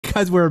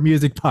because we're a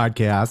music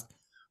podcast,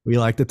 we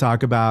like to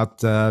talk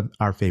about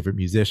our favorite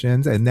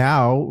musicians. And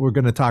now we're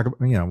going to talk,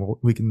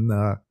 we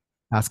can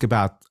ask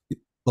about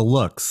the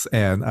looks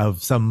and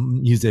of some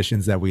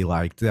musicians that we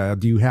liked.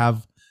 Do you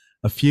have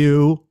a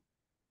few?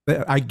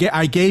 I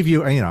gave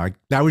you,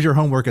 that was your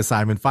homework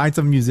assignment. Find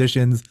some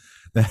musicians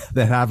that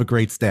have a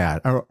great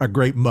stat or a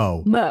great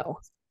mo.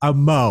 A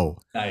mo.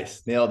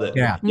 Nice. Nailed it.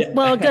 Yeah.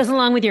 Well, it goes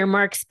along with your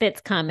Mark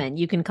Spitz comment.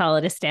 You can call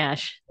it a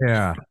stash.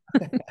 Yeah.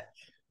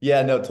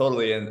 Yeah, no,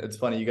 totally. And it's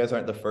funny, you guys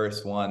aren't the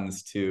first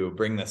ones to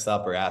bring this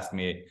up or ask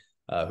me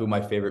who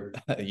my favorite,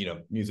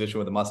 musician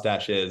with a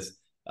mustache is.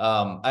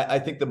 I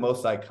think the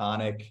most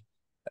iconic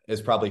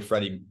is probably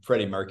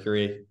Freddie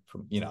Mercury.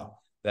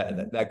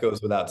 That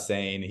goes without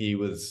saying. He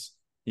was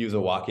a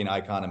walking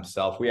icon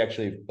himself. We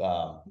actually,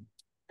 a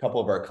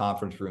couple of our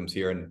conference rooms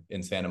here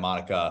in Santa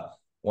Monica,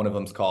 one of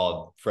them's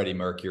called Freddie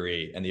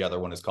Mercury and the other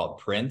one is called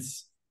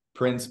Prince.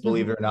 Prince,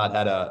 believe it or not,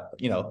 had a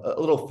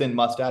little thin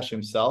mustache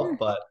himself,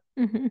 but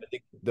I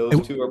think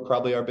those two are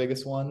probably our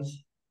biggest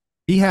ones.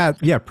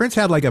 Prince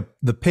had like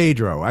the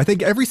Pedro. I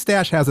think every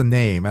stash has a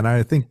name, and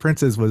I think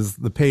Prince's was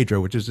the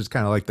Pedro, which is just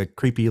kind of like the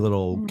creepy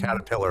little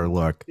caterpillar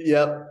look.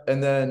 Yep.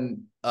 And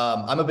then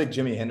I'm a big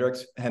Jimi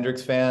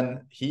Hendrix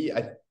fan.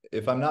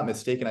 If I'm not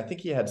mistaken, I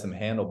think he had some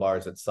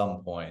handlebars at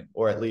some point,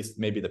 or at least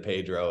maybe the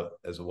Pedro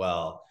as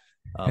well.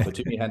 But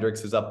Jimi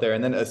Hendrix is up there.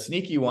 And then a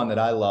sneaky one that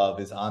I love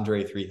is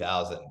Andre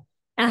 3000.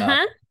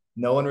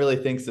 No one really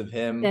thinks of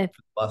him for the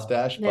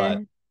mustache, but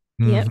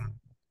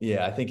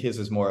yeah, I think his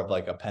is more of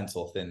like a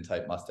pencil thin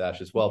type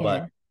mustache as well.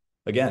 But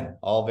again,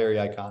 all very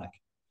iconic.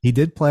 He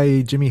did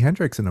play Jimi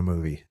Hendrix in a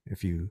movie,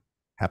 if you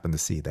happen to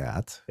see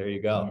that. There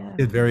you go.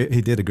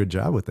 He did a good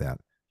job with that.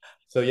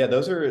 So yeah,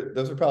 those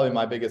are probably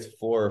my biggest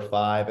 4 or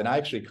 5. And I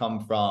actually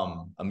come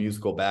from a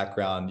musical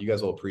background. You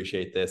guys will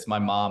appreciate this. My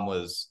mom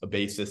was a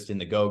bassist in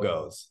the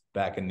Go-Go's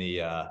back in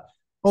the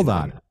hold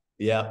on.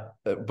 Yeah.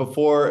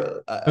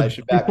 Before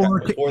Kathy,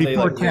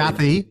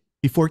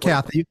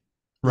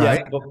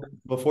 right? Yeah,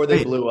 before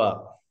they blew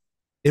up.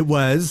 It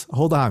was,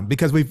 hold on,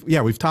 because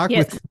we've talked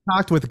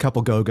with a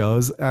couple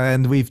Go-Go's,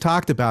 and we've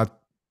talked about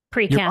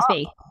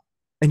pre-Kathy.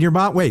 And your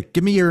mom, wait,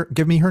 give me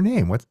her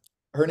name.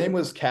 Her name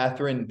was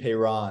Catherine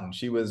Perron.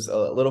 She was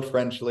a little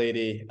French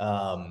lady.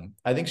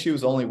 I think she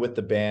was only with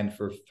the band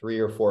for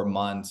 3 or 4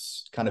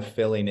 months, kind of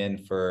filling in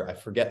for, I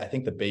forget, I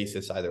think the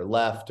bassist either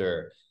left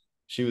or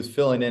she was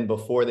filling in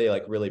before they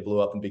like really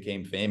blew up and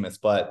became famous.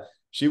 But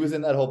she was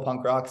in that whole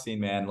punk rock scene,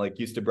 man, like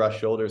used to brush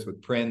shoulders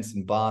with Prince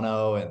and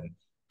Bono and a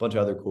bunch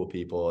of other cool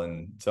people.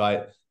 And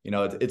so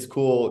it's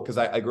cool because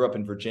I grew up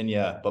in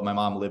Virginia, but my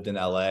mom lived in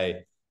LA,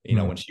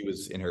 when she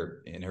was in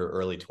her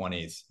early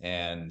 20s.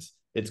 And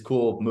it's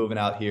cool moving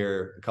out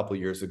here a couple of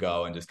years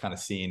ago and just kind of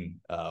seeing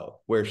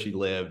where she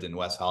lived in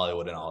West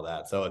Hollywood and all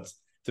that. So it's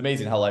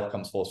amazing how life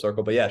comes full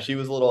circle. But yeah, she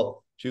was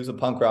a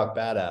punk rock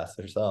badass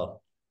herself.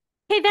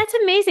 Hey, that's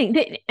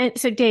amazing. And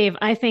so Dave,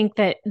 I think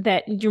that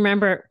you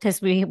remember,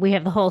 because we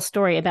have the whole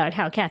story about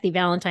how Kathy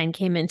Valentine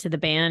came into the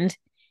band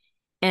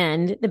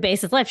and the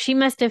bassist left.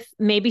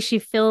 Maybe she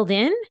filled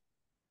in,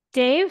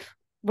 Dave.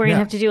 We're going to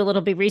have to do a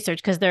little bit of research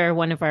because they're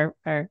one of our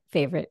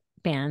favorite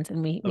bands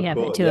and we have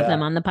cool. 2 of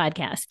them on the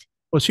podcast.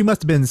 Well, she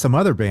must have been in some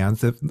other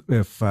bands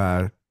if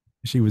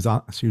she was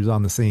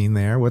on the scene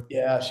there. You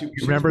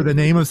remember the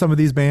name of some of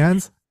these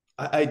bands?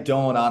 I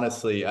don't,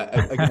 honestly.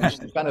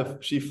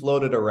 She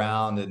floated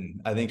around,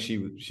 and I think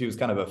she was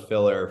kind of a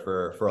filler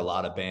for a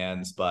lot of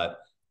bands. But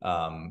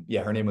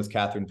her name was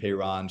Catherine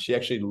Perron. She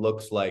actually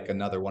looks like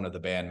another one of the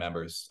band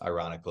members,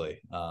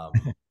 ironically.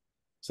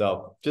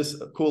 So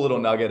just a cool little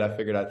nugget. I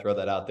figured I'd throw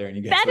that out there, and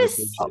you guys would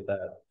appreciate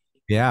that.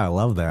 Yeah, I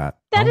love that.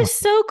 That is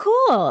so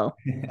cool.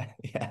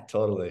 Yeah,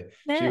 totally.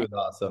 She was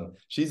awesome.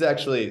 She's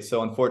actually,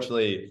 so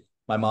unfortunately,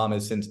 my mom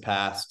has since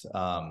passed.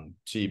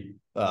 She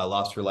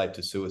lost her life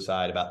to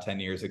suicide about 10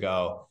 years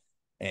ago.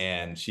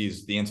 And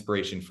she's the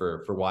inspiration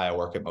for why I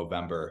work at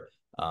Movember,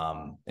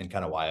 and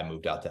kind of why I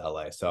moved out to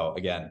LA. So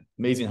again,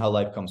 amazing how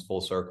life comes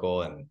full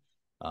circle. And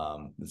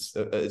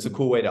it's a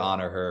cool way to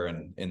honor her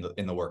and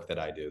in the work that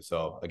I do.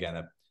 So again,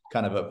 I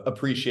kind of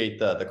appreciate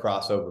the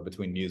crossover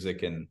between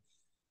music and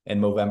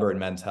Movember and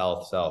men's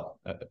health. So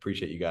I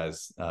appreciate you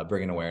guys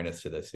bringing awareness to this.